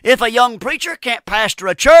 If a young preacher can't pastor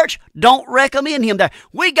a church, don't recommend him there.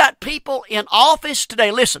 We got people in office today.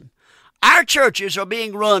 Listen, our churches are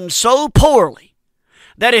being run so poorly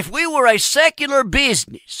that if we were a secular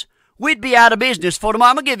business, we'd be out of business for tomorrow.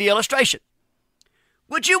 I'm going to give you an illustration.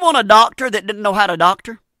 Would you want a doctor that didn't know how to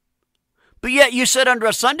doctor? But yet you sit under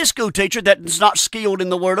a Sunday school teacher that's not skilled in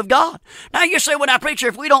the Word of God. Now you say, well, now, preacher,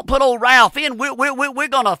 if we don't put old Ralph in, we're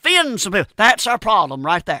going to offend some people. That's our problem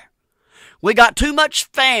right there. We got too much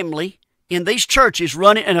family in these churches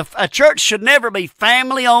running, and a church should never be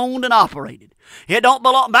family owned and operated. It don't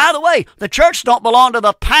belong. By the way, the church don't belong to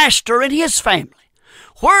the pastor and his family.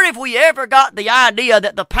 Where have we ever got the idea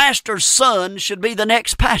that the pastor's son should be the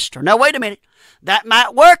next pastor? Now, wait a minute. That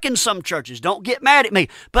might work in some churches. Don't get mad at me.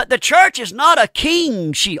 But the church is not a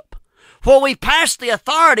kingship where we pass the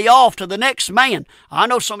authority off to the next man. I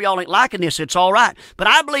know some of y'all ain't liking this. It's all right. But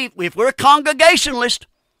I believe if we're congregationalists,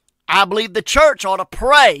 I believe the church ought to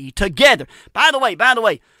pray together. By the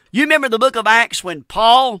way, you remember the book of Acts when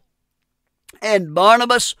Paul and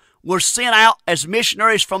Barnabas were sent out as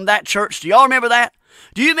missionaries from that church? Do y'all remember that?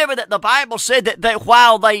 Do you remember that the Bible said that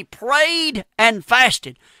while they prayed and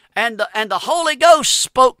fasted, and the Holy Ghost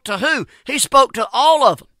spoke to who? He spoke to all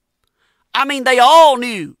of them. I mean, they all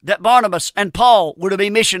knew that Barnabas and Paul were to be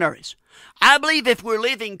missionaries. I believe if we're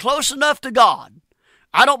living close enough to God,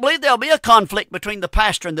 I don't believe there'll be a conflict between the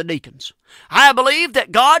pastor and the deacons. I believe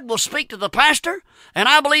that God will speak to the pastor, and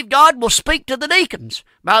I believe God will speak to the deacons.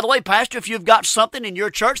 By the way, pastor, if you've got something in your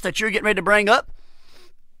church that you're getting ready to bring up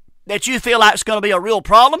that you feel like it's going to be a real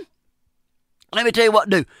problem, let me tell you what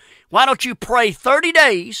to do. Why don't you pray 30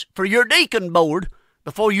 days for your deacon board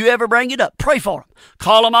before you ever bring it up? Pray for them.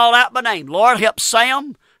 Call them all out by name. Lord, help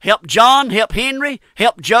Sam, help John, help Henry,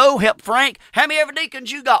 help Joe, help Frank. How many ever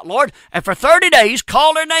deacons you got, Lord? And for 30 days,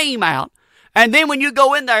 call their name out. And then when you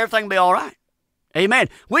go in there, everything will be all right. Amen.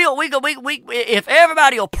 If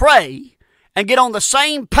everybody will pray and get on the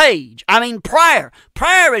same page, prayer.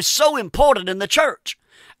 Prayer is so important in the church.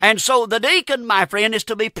 And so the deacon, my friend, is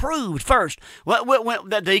to be proved first.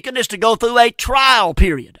 The deacon is to go through a trial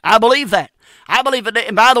period. I believe that. I believe it.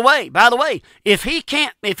 And by the way, if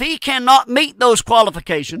he cannot meet those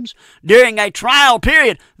qualifications during a trial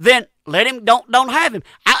period, then let him. Don't have him.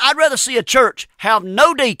 I'd rather see a church have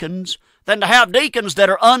no deacons than to have deacons that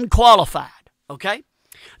are unqualified, okay?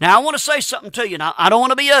 Now, I want to say something to you. Now, I don't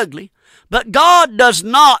want to be ugly, but God does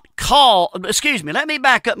not let me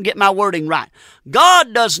back up and get my wording right.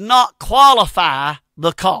 God does not qualify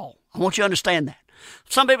the call. I want you to understand that.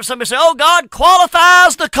 Some people say, oh, God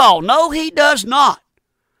qualifies the call. No, He does not.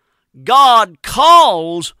 God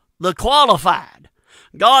calls the qualified.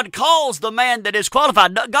 God calls the man that is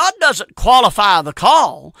qualified. God doesn't qualify the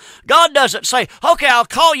call. God doesn't say, okay, I'll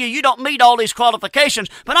call you. You don't meet all these qualifications,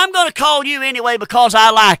 but I'm going to call you anyway because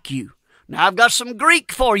I like you. Now, I've got some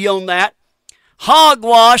Greek for you on that.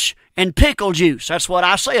 Hogwash and pickle juice. That's what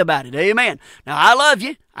I say about it. Amen. Now, I love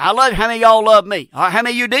you. I love you. How many of y'all love me? How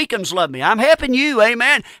many of you deacons love me? I'm helping you.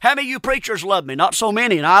 Amen. How many of you preachers love me? Not so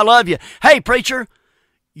many, and I love you. Hey, preacher,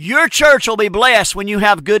 your church will be blessed when you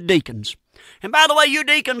have good deacons. And by the way, you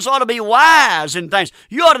deacons ought to be wise in things.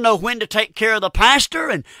 You ought to know when to take care of the pastor.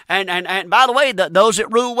 And by the way, those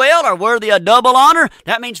that rule well are worthy of double honor.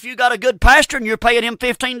 That means if you got a good pastor and you're paying him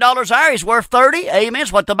 $15 an hour, he's worth $30. Amen.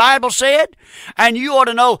 That's what the Bible said. And you ought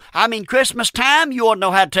to know, Christmas time, you ought to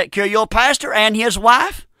know how to take care of your pastor and his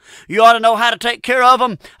wife. You ought to know how to take care of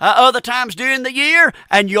them other times during the year.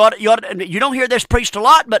 And you don't hear this preached a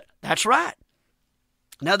lot, but that's right.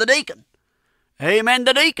 Now the deacon. Amen,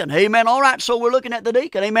 the deacon. Amen. All right, so we're looking at the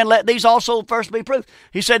deacon. Amen. Let these also first be proved.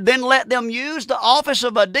 He said, then let them use the office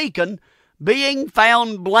of a deacon, being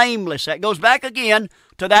found blameless. That goes back again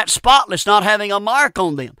to that spotless, not having a mark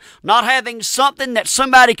on them, not having something that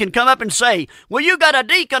somebody can come up and say, well, you got a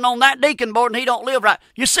deacon on that deacon board and he don't live right.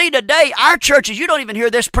 You see, today, our churches, you don't even hear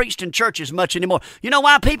this preached in churches much anymore. You know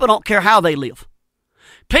why? People don't care how they live.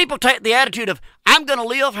 People take the attitude of, I'm going to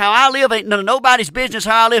live how I live, ain't none of nobody's business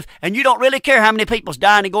how I live, and you don't really care how many people's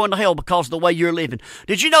dying and going to hell because of the way you're living.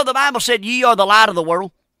 Did you know the Bible said ye are the light of the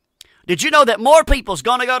world? Did you know that more people's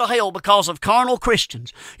going to go to hell because of carnal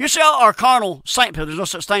Christians? You say, or carnal saints. There's no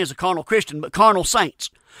such thing as a carnal Christian, but carnal saints.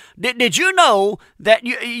 Did you know that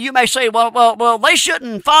you may say, well, they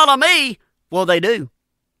shouldn't follow me? Well, they do.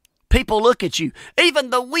 People look at you. Even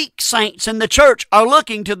the weak saints in the church are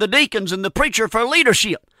looking to the deacons and the preacher for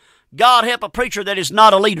leadership. God help a preacher that is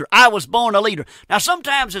not a leader. I was born a leader. Now,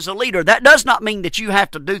 sometimes as a leader, that does not mean that you have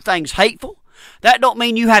to do things hateful. That don't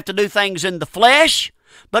mean you have to do things in the flesh.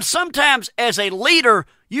 But sometimes as a leader,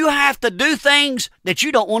 you have to do things that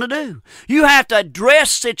you don't want to do. You have to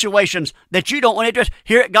address situations that you don't want to address.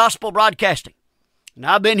 Here at Gospel Broadcasting.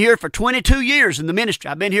 Now, I've been here for 22 years in the ministry.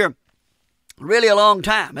 I've been here really a long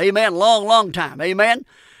time. Amen. Long time. Amen.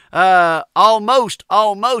 Almost.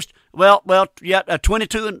 Well,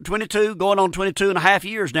 22, going on 22 and a half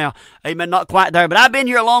years now. Amen. Not quite there, but I've been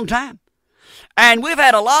here a long time. And we've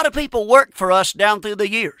had a lot of people work for us down through the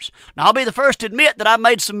years. Now, I'll be the first to admit that I've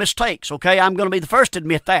made some mistakes, okay? I'm going to be the first to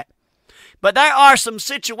admit that. But there are some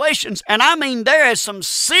situations, and I mean there is some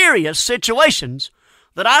serious situations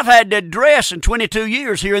that I've had to address in 22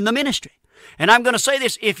 years here in the ministry. And I'm going to say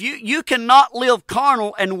this, if you cannot live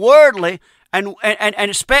carnal and worldly and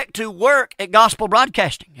expect to work at Gospel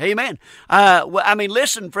Broadcasting. Amen.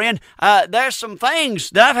 Listen, friend, there's some things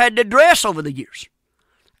that I've had to address over the years.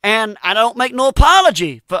 And I don't make no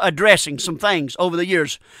apology for addressing some things over the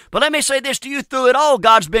years. But let me say this to you, through it all,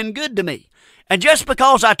 God's been good to me. And just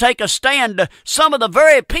because I take a stand, some of the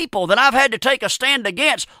very people that I've had to take a stand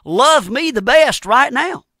against love me the best right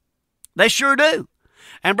now. They sure do.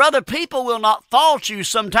 And brother, people will not fault you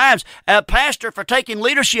sometimes, pastor, for taking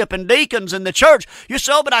leadership and deacons in the church. You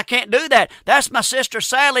say, oh, but I can't do that. That's my sister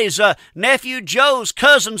Sally's nephew Joe's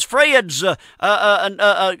cousin's Fred's a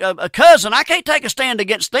cousin. I can't take a stand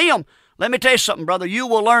against them. Let me tell you something, brother. You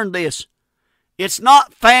will learn this. It's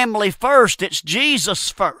not family first. It's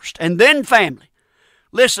Jesus first, and then family.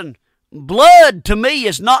 Listen, blood to me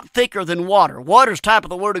is not thicker than water. Water is type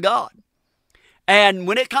of the Word of God. And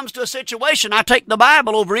when it comes to a situation, I take the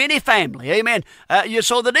Bible over any family. Amen.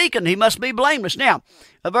 So the deacon, he must be blameless. Now,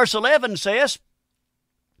 verse 11 says,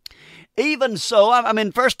 even so, I'm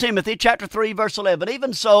in 1 Timothy chapter 3, verse 11,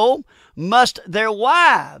 even so must their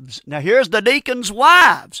wives. Now, here's the deacon's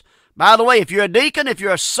wives. By the way, if you're a deacon, if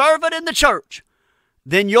you're a servant in the church,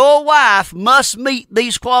 then your wife must meet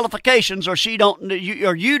these qualifications or you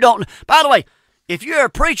don't. By the way, if you're a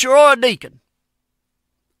preacher or a deacon,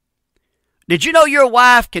 did you know your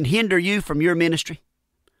wife can hinder you from your ministry?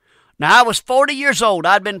 Now, I was 40 years old.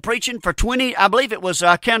 I'd been preaching for 20, I believe it was,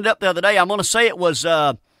 I counted up the other day, I'm going to say it was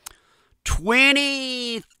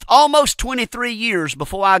almost 23 years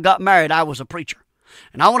before I got married, I was a preacher.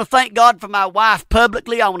 And I want to thank God for my wife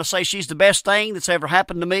publicly. I want to say she's the best thing that's ever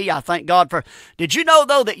happened to me. I thank God for. Did you know,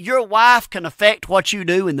 though, that your wife can affect what you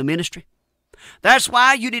do in the ministry? That's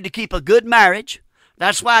why you need to keep a good marriage.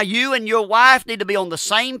 That's why you and your wife need to be on the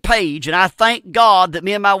same page, and I thank God that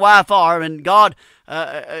me and my wife are, and God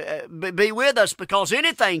be with us, because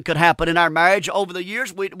anything could happen in our marriage over the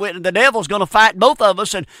years. The devil's going to fight both of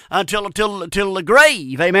us and until the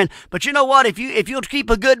grave, amen. But you know what? If you'll keep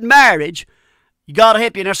a good marriage, God will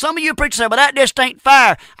help you. Now, some of you preachers say, well, that just ain't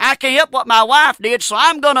fair. I can't help what my wife did, so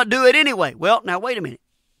I'm going to do it anyway. Well, now, wait a minute.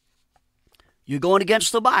 You're going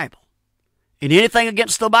against the Bible. In anything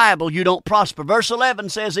against the Bible, you don't prosper. Verse 11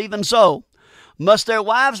 says, even so, must their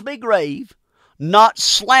wives be grave, not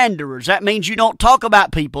slanderers. That means you don't talk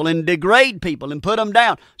about people and degrade people and put them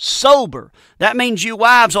down. Sober. That means you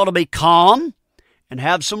wives ought to be calm and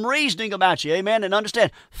have some reasoning about you. Amen. And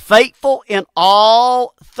understand, faithful in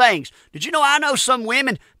all things. Did you know, I know some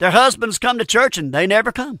women, their husbands come to church and they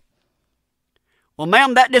never come. Well,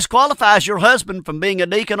 ma'am, that disqualifies your husband from being a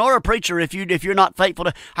deacon or a preacher if you're not faithful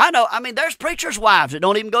to. I mean, there's preachers' wives that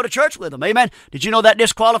don't even go to church with them. Amen. Did you know that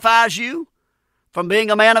disqualifies you from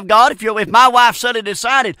being a man of God? If my wife suddenly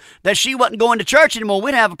decided that she wasn't going to church anymore,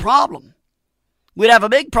 we'd have a problem. We'd have a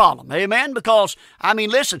big problem. Amen. Because, I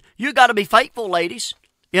mean, listen, you got to be faithful, ladies,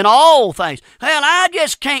 in all things. Well, I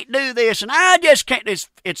just can't do this, and I just can't.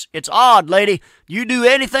 It's odd, lady. You do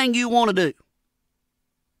anything you want to do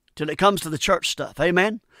till it comes to the church stuff.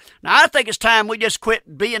 Amen. Now, I think it's time we just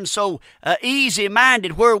quit being so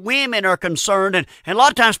easy-minded where women are concerned. And a lot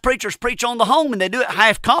of times preachers preach on the home, and they do it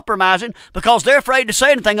half compromising because they're afraid to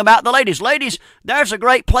say anything about the ladies. Ladies, there's a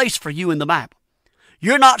great place for you in the Bible.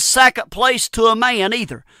 You're not second place to a man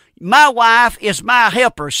either. My wife is my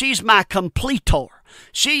helper. She's my completor.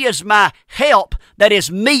 She is my help that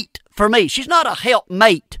is meet for me. She's not a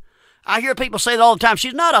helpmate. I hear people say that all the time.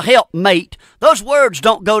 She's not a helpmate. Those words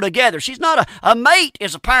don't go together. She's not a mate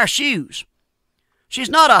is a pair of shoes. She's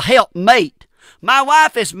not a helpmate. My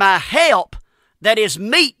wife is my help that is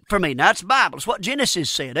meet for me. Now, that's the Bible. It's what Genesis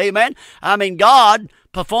said. Amen. I mean, God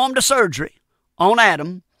performed a surgery on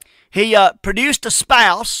Adam. He produced a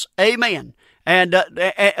spouse. Amen. And,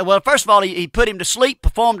 well, first of all, he put him to sleep,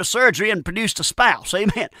 performed a surgery, and produced a spouse.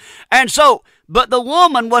 Amen. And so, but the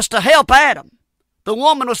woman was to help Adam. The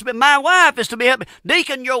woman was to be, my wife is to be help.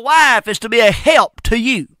 Deacon, your wife is to be a help to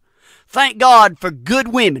you. Thank God for good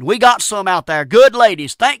women. We got some out there, good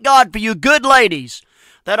ladies. Thank God for you good ladies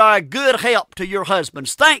that are a good help to your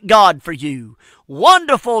husbands. Thank God for you.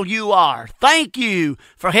 Wonderful you are. Thank you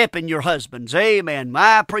for helping your husbands. Amen.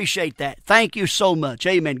 I appreciate that. Thank you so much.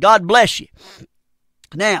 Amen. God bless you.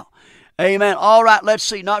 Now, amen. All right, let's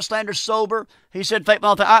see. Not slander, sober. He said,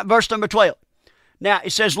 faithful in all things. Verse number 12. Now,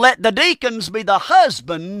 it says, let the deacons be the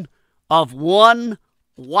husband of one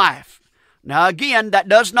wife. Now, again, that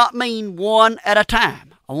does not mean one at a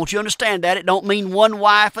time. I want you to understand that. It don't mean one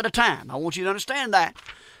wife at a time. I want you to understand that.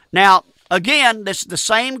 Now, again, this is the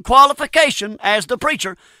same qualification as the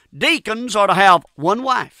preacher. Deacons are to have one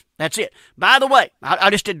wife. That's it. By the way,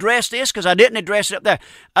 I just addressed this because I didn't address it up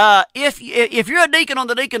there. If you're a deacon on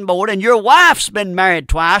the deacon board and your wife's been married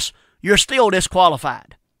twice, you're still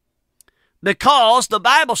disqualified. Because the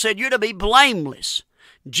Bible said you're to be blameless.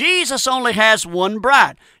 Jesus only has one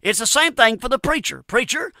bride. It's the same thing for the preacher.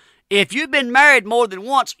 Preacher, if you've been married more than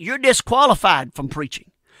once, you're disqualified from preaching.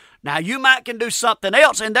 Now, you might can do something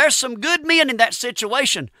else, and there's some good men in that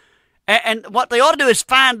situation. And what they ought to do is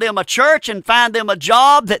find them a church and find them a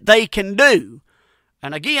job that they can do.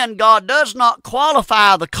 And again, God does not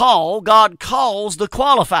qualify the call. God calls the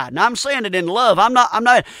qualified. Now, I'm saying it in love. I'm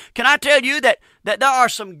not. Can I tell you that there are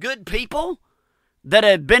some good people that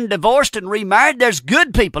have been divorced and remarried? There's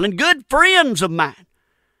good people and good friends of mine.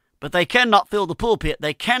 But they cannot fill the pulpit.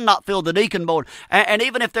 They cannot fill the deacon board. And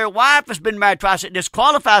even if their wife has been married twice, it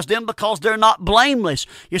disqualifies them because they're not blameless.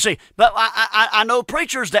 You see, but I know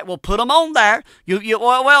preachers that will put them on there. They've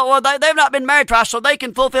not been married twice, so they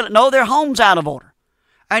can fulfill it. No, their home's out of order.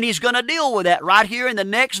 And he's going to deal with that right here in the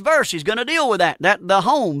next verse. He's going to deal with that the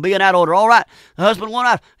home being out of order. All right, the husband, one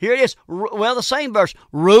wife. Here it is. Well, the same verse.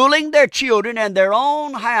 Ruling their children and their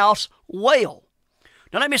own house well.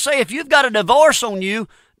 Now, let me say, if you've got a divorce on you,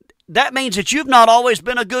 that means that you've not always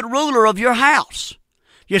been a good ruler of your house.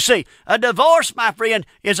 You see, a divorce, my friend,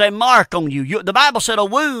 is a mark on you. The Bible said a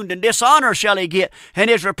wound and dishonor shall he get, and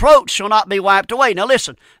his reproach shall not be wiped away. Now,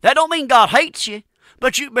 listen, that don't mean God hates you.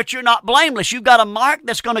 But you're not blameless. You've got a mark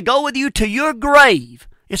that's going to go with you to your grave.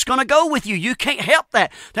 It's going to go with you. You can't help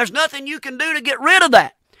that. There's nothing you can do to get rid of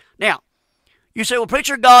that. Now, you say, well,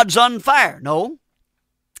 preacher, God's unfair. No.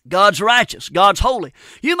 God's righteous. God's holy.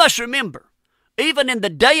 You must remember, even in the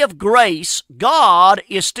day of grace, God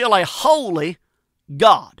is still a holy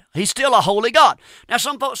God. He's still a holy God. Now,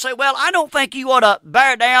 some folks say, well, I don't think you ought to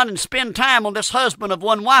bear down and spend time on this husband of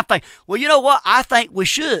one wife thing. Well, you know what? I think we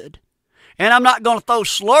should. And I'm not going to throw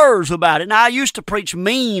slurs about it. Now, I used to preach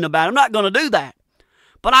mean about it. I'm not going to do that.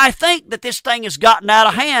 But I think that this thing has gotten out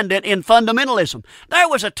of hand in fundamentalism. There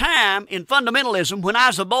was a time in fundamentalism when I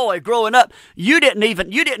was a boy growing up, you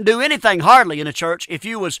didn't do anything hardly in a church if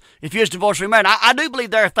you was divorced or remarried. I do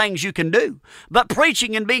believe there are things you can do, but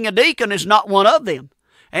preaching and being a deacon is not one of them.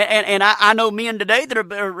 And I know men today that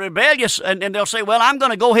are rebellious, and they'll say, well, I'm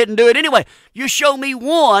going to go ahead and do it anyway. You show me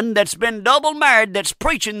one that's been double married that's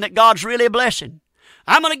preaching that God's really blessing.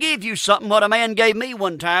 I'm going to give you something what a man gave me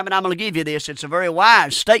one time, and I'm going to give you this. It's a very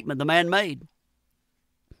wise statement the man made.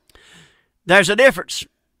 There's a difference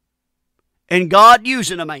in God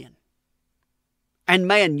using a man and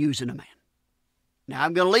man using a man. Now,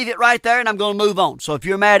 I'm going to leave it right there, and I'm going to move on. So if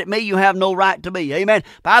you're mad at me, you have no right to be. Amen.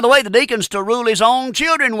 By the way, the deacon's to rule his own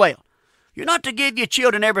children well. You're not to give your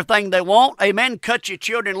children everything they want. Amen. Cut your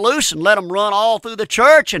children loose and let them run all through the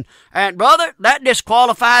church. And brother, that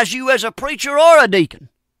disqualifies you as a preacher or a deacon.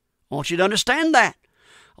 I want you to understand that.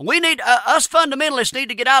 We need, us fundamentalists need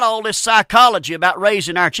to get out of all this psychology about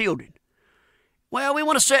raising our children. Well, we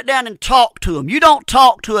want to sit down and talk to them. You don't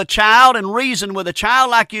talk to a child and reason with a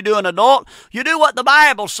child like you do an adult. You do what the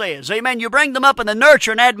Bible says. Amen. You bring them up in the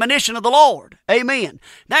nurture and admonition of the Lord. Amen.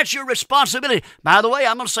 That's your responsibility. By the way,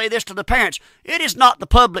 I'm going to say this to the parents. It is not the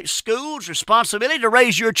public school's responsibility to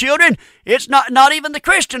raise your children. It's not even the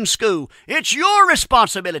Christian school. It's your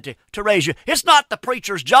responsibility to raise you. It's not the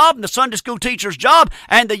preacher's job and the Sunday school teacher's job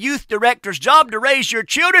and the youth director's job to raise your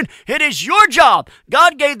children. It is your job.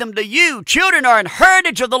 God gave them to you. Children are an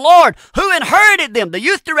heritage of the Lord. Who inherited them? The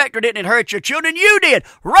youth director didn't inherit your children. You did.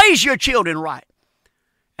 Raise your children right.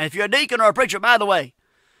 And if you're a deacon or a preacher, by the way,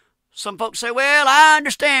 some folks say, well, I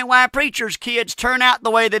understand why preachers' kids turn out the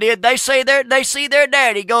way they did. They see their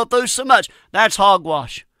daddy go through so much. That's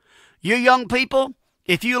hogwash. You young people,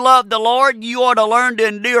 if you love the Lord, you ought to learn to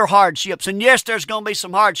endure hardships. And yes, there's going to be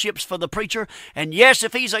some hardships for the preacher. And yes,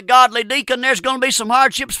 if he's a godly deacon, there's going to be some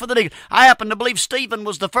hardships for the deacon. I happen to believe Stephen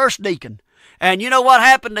was the first deacon. And you know what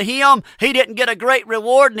happened to him? He didn't get a great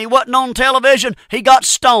reward and he wasn't on television. He got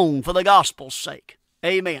stoned for the gospel's sake.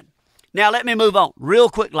 Amen. Now let me move on real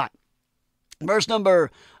quick like. Verse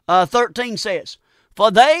number 13 says,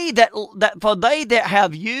 For they that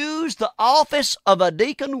have used the office of a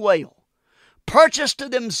deacon well, purchase to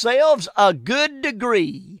themselves a good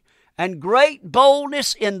degree and great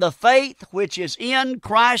boldness in the faith which is in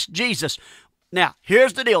Christ Jesus. Now,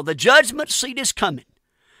 here's the deal. The judgment seat is coming.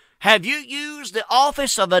 Have you used the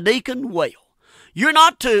office of a deacon well? You're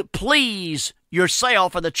not to please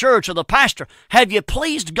yourself or the church or the pastor. Have you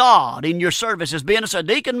pleased God in your service? As being a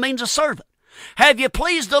deacon means a servant. Have you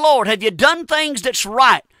pleased the Lord? Have you done things that's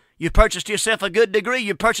right? You purchased yourself a good degree.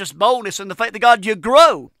 You purchased boldness in the faith of God. You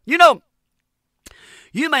grow. You know,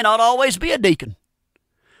 you may not always be a deacon.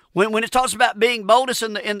 When it talks about being boldness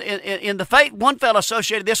in the faith, one fellow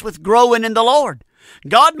associated this with growing in the Lord.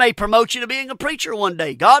 God may promote you to being a preacher one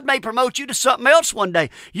day. God may promote you to something else one day.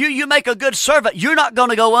 You make a good servant. You're not going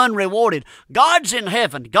to go unrewarded. God's in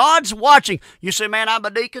heaven. God's watching. You say, man, I'm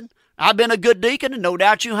a deacon. I've been a good deacon, and no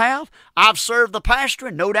doubt you have. I've served the pastor,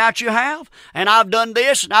 and no doubt you have. And I've done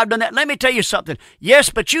this, and I've done that. Let me tell you something. Yes,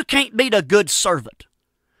 but you can't beat a good servant.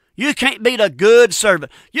 You can't beat a good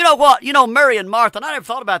servant. You know what? You know, Mary and Martha, and I never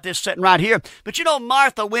thought about this sitting right here, but you know,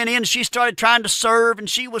 Martha went in, she started trying to serve, and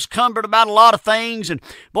she was cumbered about a lot of things, and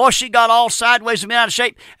boy, she got all sideways and bent out of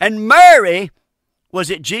shape. And Mary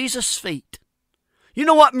was at Jesus' feet. You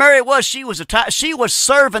know what Mary was? She was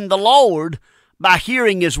serving the Lord by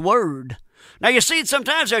hearing His word. Now, you see,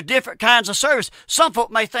 sometimes there's different kinds of service. Some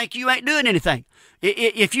folk may think you ain't doing anything.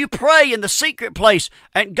 If you pray in the secret place,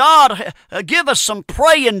 and God give us some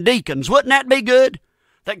praying deacons, wouldn't that be good?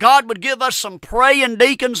 That God would give us some praying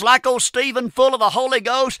deacons like old Stephen, full of the Holy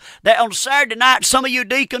Ghost, that on Saturday night some of you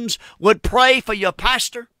deacons would pray for your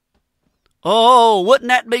pastor. Oh, wouldn't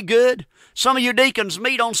that be good? Some of you deacons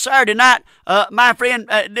meet on Saturday night, my friend,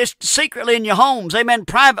 just secretly in your homes, amen,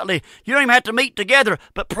 privately. You don't even have to meet together,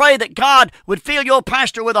 but pray that God would fill your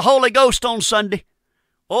pastor with the Holy Ghost on Sunday.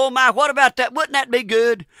 Oh my, what about that? Wouldn't that be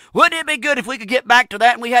good? Wouldn't it be good if we could get back to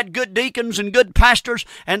that and we had good deacons and good pastors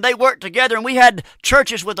and they worked together and we had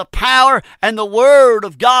churches with the power and the Word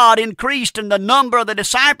of God increased and the number of the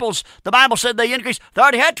disciples, the Bible said they increased. They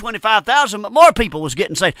already had 25,000, but more people was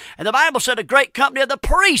getting saved. And the Bible said a great company of the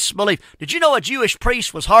priests believed. Did you know a Jewish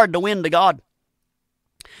priest was hard to win to God?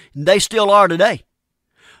 And they still are today.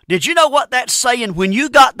 Did you know what that's saying? When you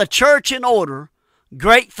got the church in order,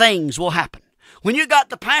 great things will happen. when you got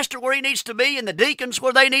the pastor where he needs to be, and the deacons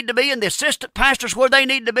where they need to be, and the assistant pastors where they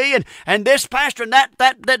need to be, and this pastor and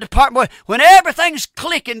that department, when everything's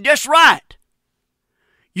clicking just right,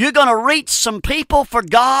 you're going to reach some people for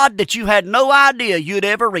God that you had no idea you'd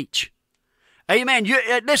ever reach. Amen.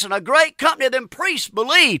 Listen, a great company of them priests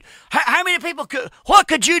believed. How many people what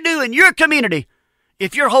could you do in your community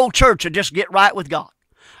if your whole church would just get right with God?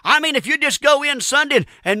 I mean, if you just go in Sunday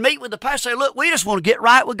and meet with the pastor and say, look, we just want to get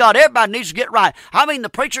right with God. Everybody needs to get right. I mean, the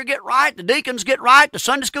preacher get right, the deacons get right, the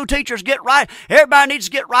Sunday school teachers get right. Everybody needs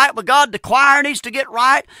to get right with God. The choir needs to get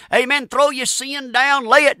right. Amen. Throw your sin down,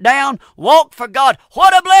 lay it down, walk for God.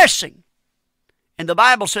 What a blessing. And the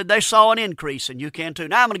Bible said they saw an increase, and you can too.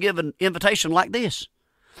 Now I'm going to give an invitation like this.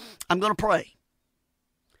 I'm going to pray.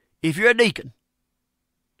 If you're a deacon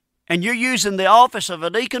and you're using the office of a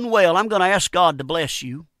deacon well, I'm going to ask God to bless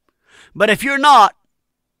you. But if you're not,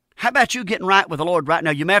 how about you getting right with the Lord right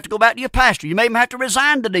now? You may have to go back to your pastor. You may even have to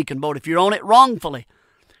resign the deacon board if you're on it wrongfully.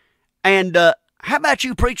 And how about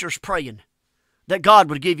you preachers praying that God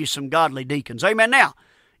would give you some godly deacons? Amen. Now,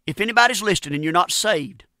 if anybody's listening and you're not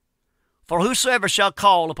saved, for whosoever shall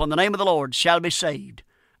call upon the name of the Lord shall be saved.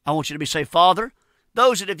 I want you to be saved. Father,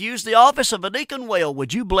 those that have used the office of a deacon well,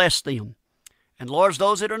 would you bless them? And Lord,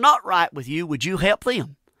 those that are not right with you, would you help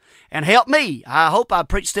them? And help me. I hope I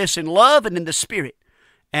preach this in love and in the Spirit.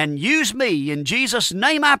 And use me. In Jesus'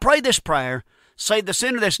 name I pray this prayer. Save the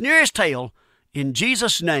sinner that's near his tail. In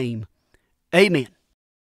Jesus' name, amen.